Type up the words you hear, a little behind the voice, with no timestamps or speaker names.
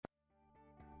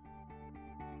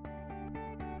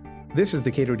This is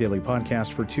the Cato Daily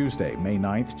Podcast for Tuesday, May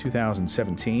 9th,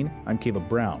 2017. I'm Caleb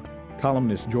Brown.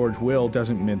 Columnist George Will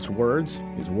doesn't mince words.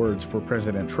 His words for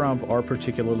President Trump are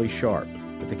particularly sharp.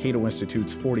 At the Cato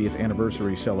Institute's 40th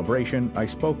anniversary celebration, I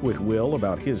spoke with Will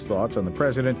about his thoughts on the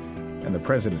president and the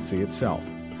presidency itself.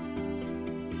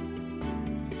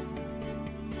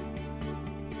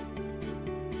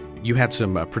 You had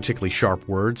some particularly sharp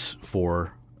words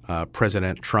for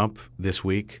President Trump this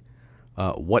week.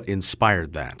 What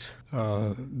inspired that?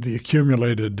 The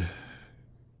accumulated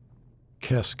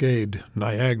cascade,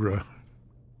 Niagara,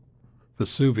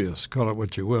 Vesuvius, call it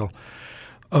what you will,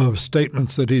 of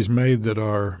statements that he's made that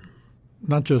are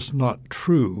not just not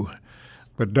true,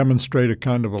 but demonstrate a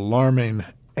kind of alarming,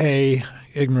 A,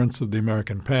 ignorance of the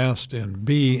American past, and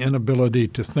B, inability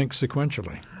to think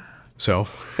sequentially. So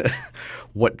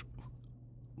what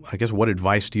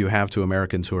advice do you have to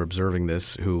Americans who are observing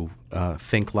this who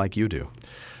think like you do?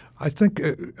 I think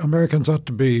Americans ought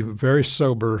to be very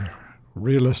sober,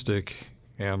 realistic,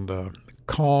 and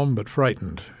calm but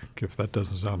frightened, if that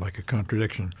doesn't sound like a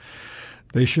contradiction.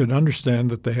 They should understand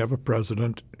that they have a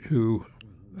president who,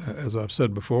 as I've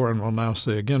said before and will now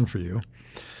say again for you,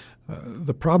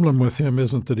 the problem with him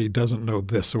isn't that he doesn't know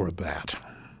this or that,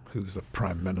 who's the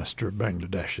prime minister of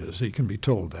Bangladesh is. He can be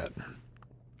told that.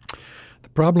 The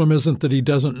problem isn't that he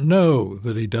doesn't know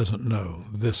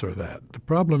this or that. The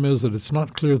problem is that it's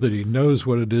not clear that he knows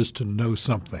what it is to know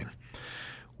something,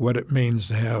 what it means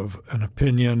to have an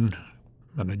opinion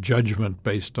and a judgment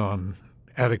based on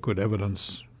adequate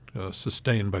evidence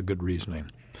sustained by good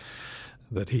reasoning,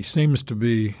 that he seems to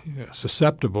be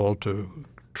susceptible to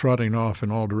trotting off in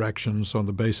all directions on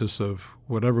the basis of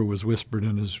whatever was whispered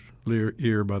in his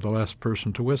ear by the last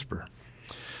person to whisper.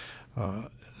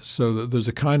 So that there's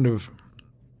a kind of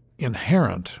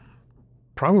inherent,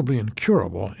 probably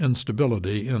incurable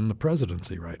instability in the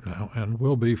presidency right now, and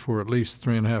will be for at least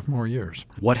 3.5 more years.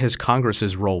 What has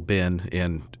Congress's role been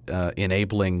in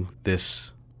enabling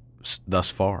this thus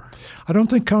far? I don't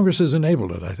think Congress has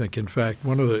enabled it. I think, in fact,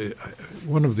 one of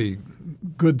the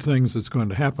good things that's going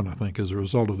to happen, I think, as a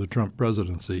result of the Trump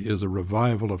presidency is a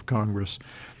revival of Congress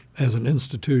as an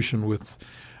institution with,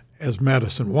 as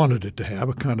Madison wanted it to have,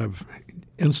 a kind of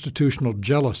institutional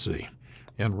jealousy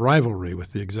and rivalry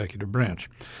with the executive branch.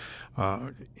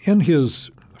 In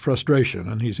his frustration,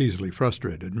 and he's easily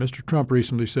frustrated, Mr. Trump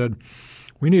recently said,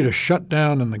 we need a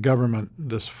shutdown in the government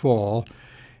this fall,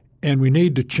 and we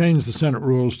need to change the Senate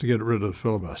rules to get rid of the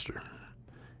filibuster.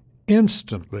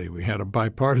 Instantly, we had a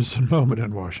bipartisan moment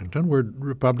in Washington where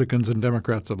Republicans and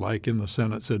Democrats alike in the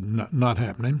Senate said not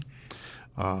happening.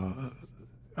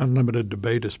 Unlimited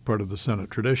debate is part of the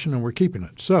Senate tradition, and we're keeping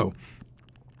it. So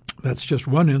that's just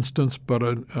one instance, but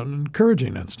an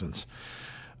encouraging instance.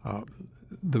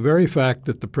 The very fact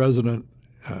that the president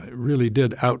really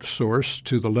did outsource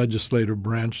to the legislative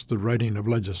branch the writing of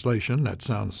legislation, that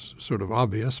sounds sort of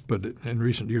obvious, but in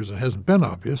recent years it hasn't been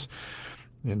obvious.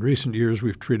 In recent years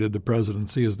we've treated the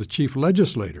presidency as the chief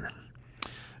legislator,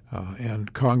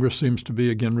 and Congress seems to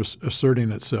be again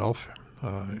asserting itself,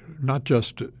 not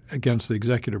just against the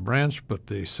executive branch, but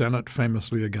the Senate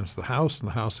famously against the House and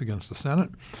the House against the Senate.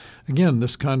 Again,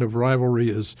 this kind of rivalry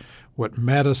is what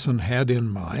Madison had in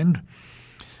mind,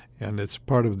 and it's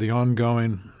part of the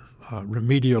ongoing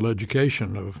remedial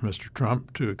education of Mr.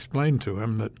 Trump to explain to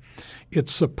him that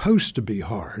it's supposed to be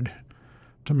hard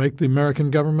to make the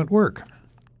American government work.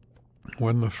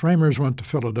 When the framers went to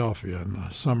Philadelphia in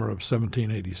the summer of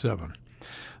 1787,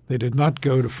 they did not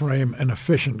go to frame an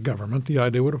efficient government. The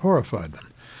idea would have horrified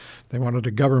them. They wanted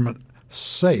a government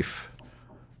safe,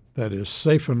 that is,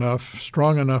 safe enough,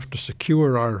 strong enough to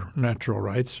secure our natural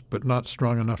rights, but not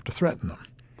strong enough to threaten them.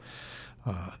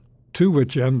 To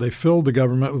which end they filled the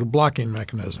government with blocking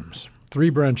mechanisms. 3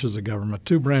 branches of government,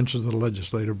 2 branches of the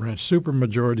legislative branch,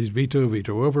 supermajorities,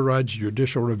 veto, overrides,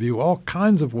 judicial review, all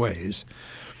kinds of ways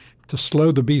to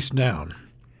slow the beast down.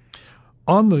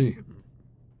 On the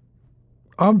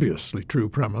obviously true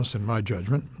premise, in my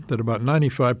judgment, that about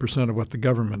 95% of what the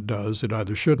government does it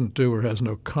either shouldn't do or has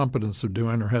no competence of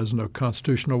doing or has no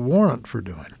constitutional warrant for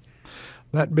doing.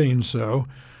 That being so,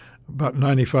 about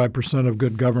 95% of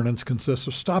good governance consists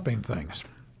of stopping things.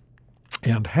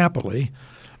 And happily,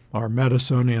 our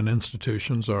Madisonian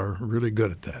institutions are really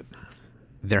good at that.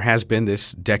 There has been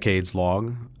this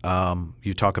decades-long,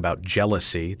 you talk about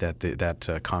jealousy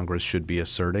that Congress should be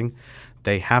asserting.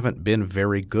 They haven't been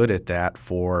very good at that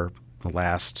for the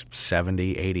last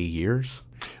 70, 80 years.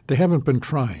 They haven't been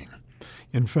trying.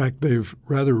 In fact, they've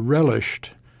rather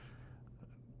relished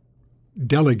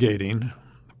delegating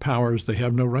powers they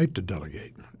have no right to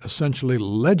delegate, essentially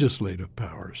legislative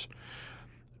powers,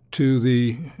 to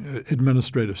the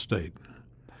administrative state.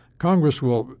 Congress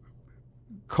will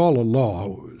call a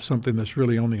law something that's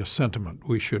really only a sentiment.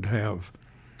 We should have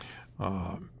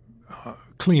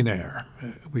clean air.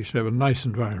 We should have a nice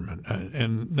environment.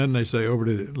 And then they say over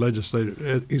to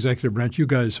the executive branch, you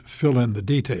guys fill in the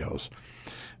details.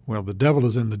 Well, the devil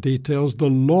is in the details. The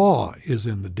law is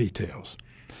in the details.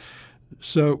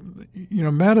 So,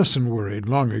 Madison worried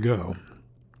long ago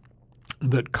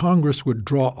that Congress would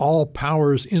draw all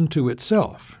powers into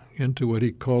itself, into what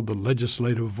he called the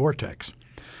legislative vortex.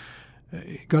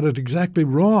 He got it exactly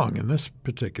wrong in this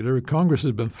particular. Congress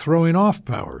has been throwing off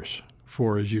powers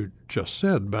for, as you just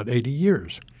said, about 80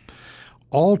 years,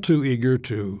 all too eager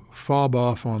to fob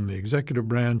off on the executive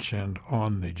branch and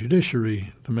on the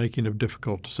judiciary the making of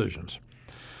difficult decisions.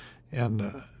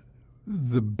 And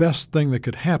the best thing that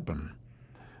could happen,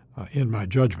 in my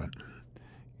judgment,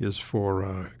 is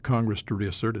for Congress to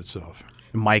reassert itself.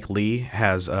 Mike Lee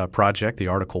has a project, the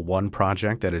Article 1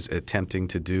 project, that is attempting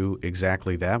to do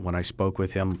exactly that. When I spoke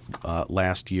with him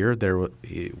last year,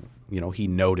 he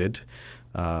noted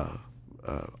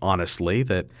honestly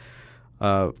that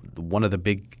one of the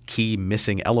big key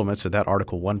missing elements of that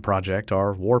Article 1 project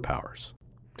are war powers.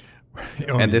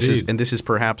 Oh, and this is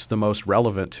perhaps the most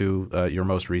relevant to your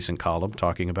most recent column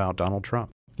talking about Donald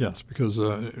Trump. Yes, because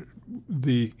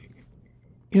the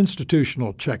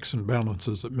institutional checks and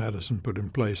balances that Madison put in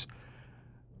place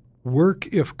work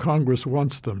if Congress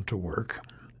wants them to work,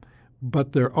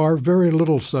 but there are very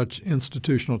little such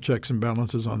institutional checks and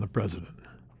balances on the president.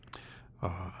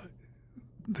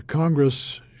 The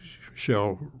Congress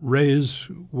shall raise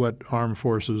what armed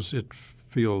forces it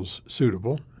feels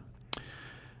suitable,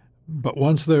 but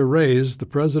once they're raised, the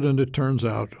president, it turns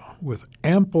out, with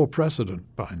ample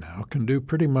precedent by now, can do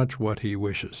pretty much what he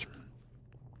wishes.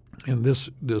 And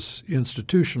this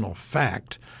institutional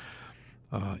fact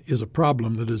is a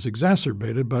problem that is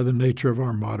exacerbated by the nature of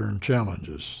our modern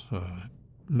challenges.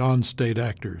 Non-state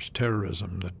actors,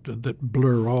 terrorism that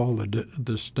blur all the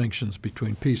distinctions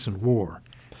between peace and war.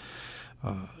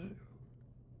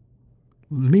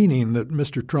 Meaning that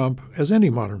Mr. Trump, as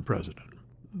any modern president,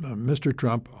 Mr.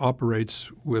 Trump operates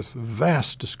with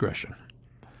vast discretion.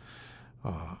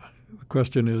 The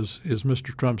question is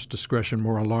Mr. Trump's discretion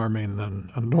more alarming than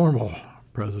a normal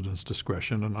president's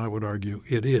discretion? And I would argue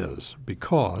it is,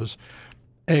 because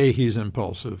A, he's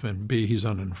impulsive, and B, he's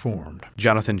uninformed.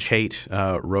 Jonathan Chait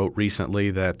wrote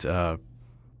recently that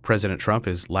President Trump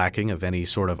is lacking of any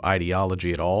sort of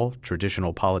ideology at all.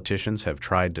 Traditional politicians have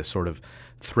tried to sort of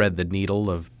thread the needle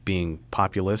of being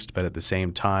populist, but at the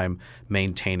same time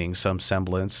maintaining some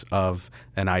semblance of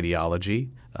an ideology.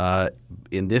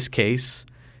 In this case,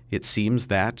 it seems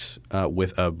that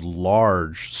with a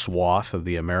large swath of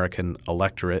the American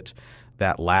electorate,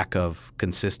 that lack of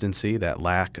consistency, that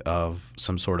lack of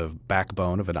some sort of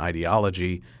backbone of an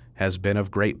ideology has been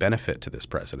of great benefit to this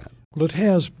president. Well, it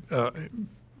has.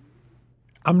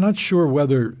 I'm not sure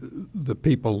whether the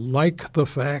people like the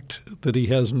fact that he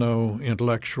has no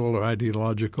intellectual or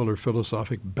ideological or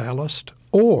philosophic ballast,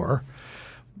 or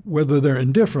whether they're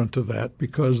indifferent to that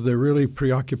because they're really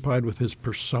preoccupied with his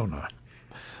persona.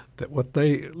 That what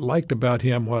they liked about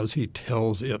him was he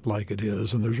tells it like it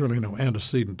is, and there's really no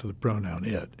antecedent to the pronoun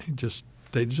it.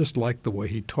 They just like the way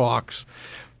he talks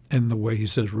and the way he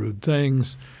says rude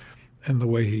things and the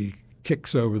way he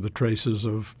kicks over the traces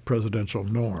of presidential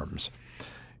norms.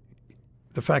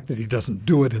 The fact that he doesn't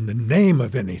do it in the name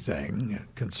of anything,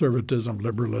 conservatism,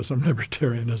 liberalism,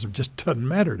 libertarianism, just doesn't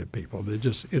matter to people.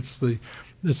 It's the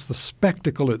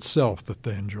spectacle itself that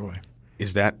they enjoy.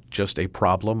 Is that just a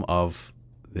problem of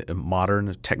the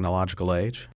modern technological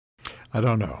age? I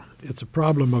don't know. It's a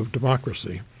problem of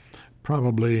democracy,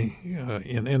 probably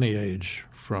in any age,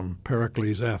 from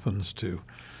Pericles' Athens to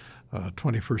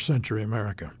 21st century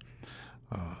America.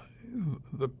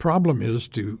 The problem is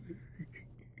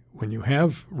when you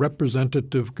have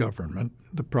representative government,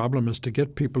 the problem is to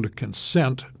get people to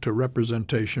consent to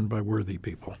representation by worthy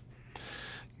people.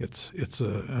 It's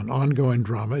an ongoing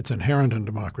drama. It's inherent in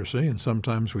democracy, and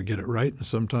sometimes we get it right, and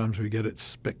sometimes we get it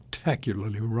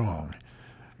spectacularly wrong.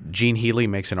 Gene Healy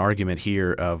makes an argument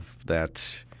here of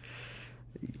that,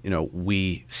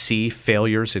 we see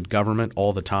failures in government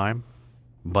all the time,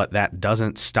 but that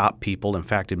doesn't stop people. In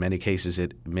fact, in many cases,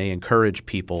 it may encourage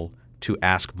people to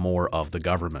ask more of the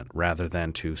government rather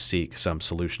than to seek some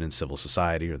solution in civil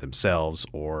society or themselves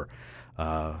or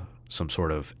some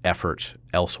sort of effort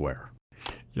elsewhere.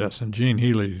 Yes, and Gene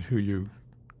Healy, who you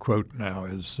quote now,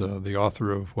 is the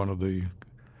author of one of the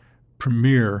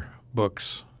premier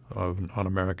books on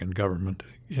American government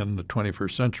in the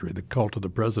 21st century, The Cult of the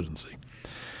Presidency.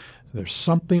 There's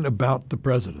something about the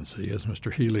presidency, as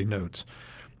Mr. Healy notes,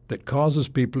 that causes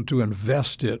people to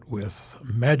invest it with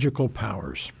magical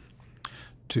powers,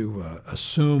 to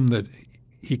assume that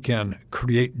he can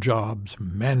create jobs,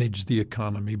 manage the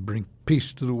economy, bring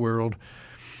peace to the world,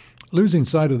 losing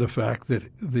sight of the fact that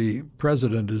the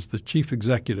president is the chief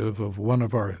executive of one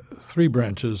of our three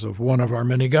branches of one of our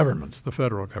many governments, the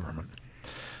federal government.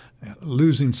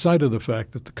 Losing sight of the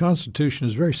fact that the Constitution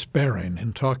is very sparing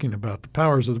in talking about the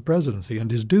powers of the presidency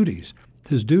and his duties.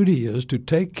 His duty is to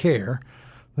take care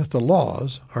that the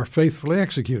laws are faithfully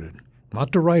executed,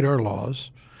 not to write our laws,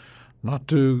 not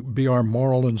to be our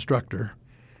moral instructor,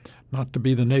 not to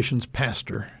be the nation's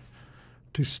pastor,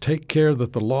 to take care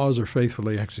that the laws are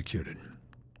faithfully executed.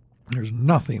 There's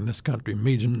nothing this country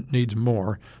needs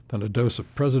more than a dose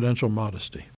of presidential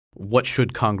modesty. What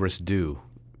should Congress do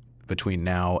between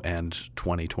now and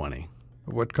 2020?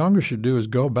 What Congress should do is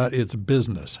go about its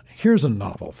business. Here's a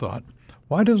novel thought.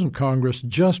 Why doesn't Congress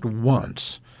just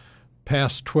once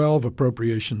pass 12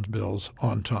 appropriations bills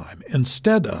on time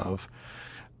instead of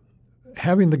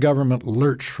having the government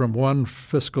lurch from one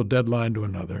fiscal deadline to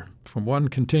another, from one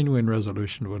continuing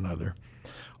resolution to another,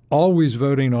 always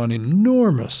voting on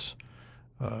enormous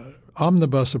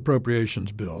omnibus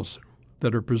appropriations bills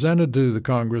that are presented to the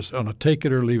Congress on a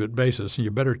take-it-or-leave-it basis, and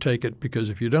you better take it because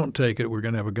if you don't take it, we're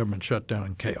going to have a government shutdown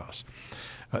and chaos.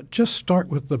 Just start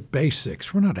with the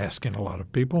basics. We're not asking a lot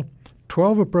of people.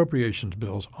 12 appropriations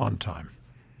bills on time.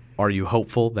 Are you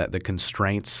hopeful that the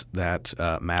constraints that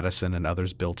Madison and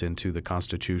others built into the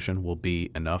Constitution will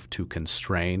be enough to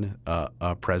constrain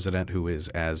a president who is,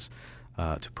 as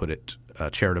to put it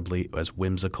charitably, as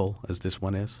whimsical as this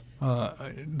one is?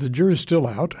 The jury's still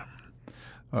out.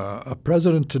 A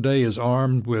president today is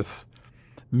armed with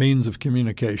means of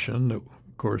communication that,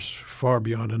 of course, far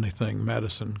beyond anything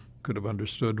Madison could have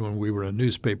understood when we were a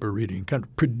newspaper-reading country,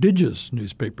 prodigious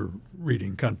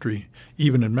newspaper-reading country,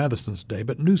 even in Madison's day.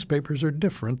 But newspapers are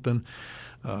different than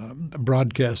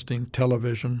broadcasting,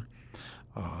 television,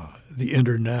 the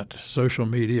Internet, social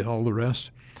media, all the rest.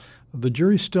 The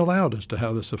jury's still out as to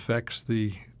how this affects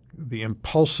the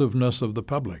impulsiveness of the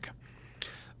public.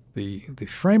 The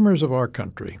framers of our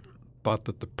country thought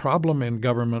that the problem in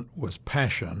government was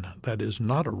passion, that is,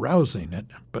 not arousing it,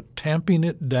 but tamping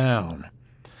it down.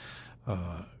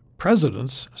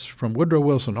 Presidents, from Woodrow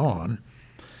Wilson on,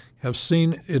 have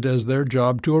seen it as their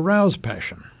job to arouse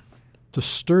passion, to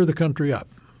stir the country up,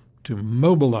 to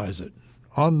mobilize it,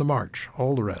 on the march,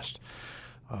 all the rest.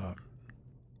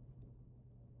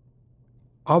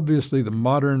 Obviously, the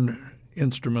modern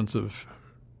instruments of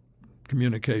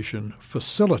communication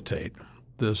facilitate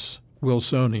this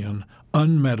Wilsonian,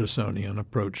 un-Madisonian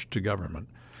approach to government.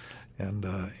 And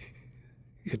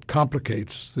it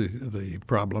complicates the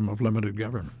problem of limited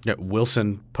government. Yeah,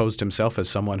 Wilson posed himself as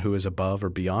someone who is above or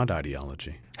beyond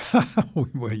ideology.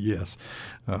 Well, yes.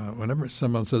 Whenever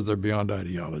someone says they're beyond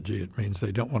ideology, it means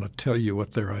they don't want to tell you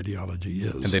what their ideology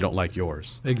is. And they don't like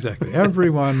yours. Exactly.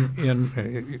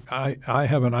 Everyone I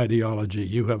have an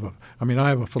ideology. I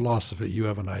have a philosophy. You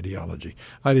have an ideology.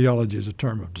 Ideology is a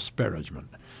term of disparagement.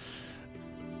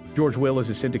 George Will is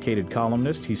a syndicated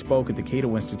columnist. He spoke at the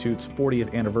Cato Institute's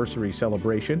 40th anniversary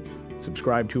celebration.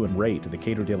 Subscribe to and rate the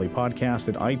Cato Daily Podcast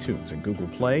at iTunes and Google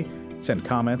Play. Send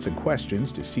comments and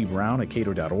questions to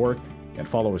cbrown@cato.org and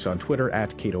follow us on Twitter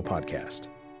 @CatoPodcast.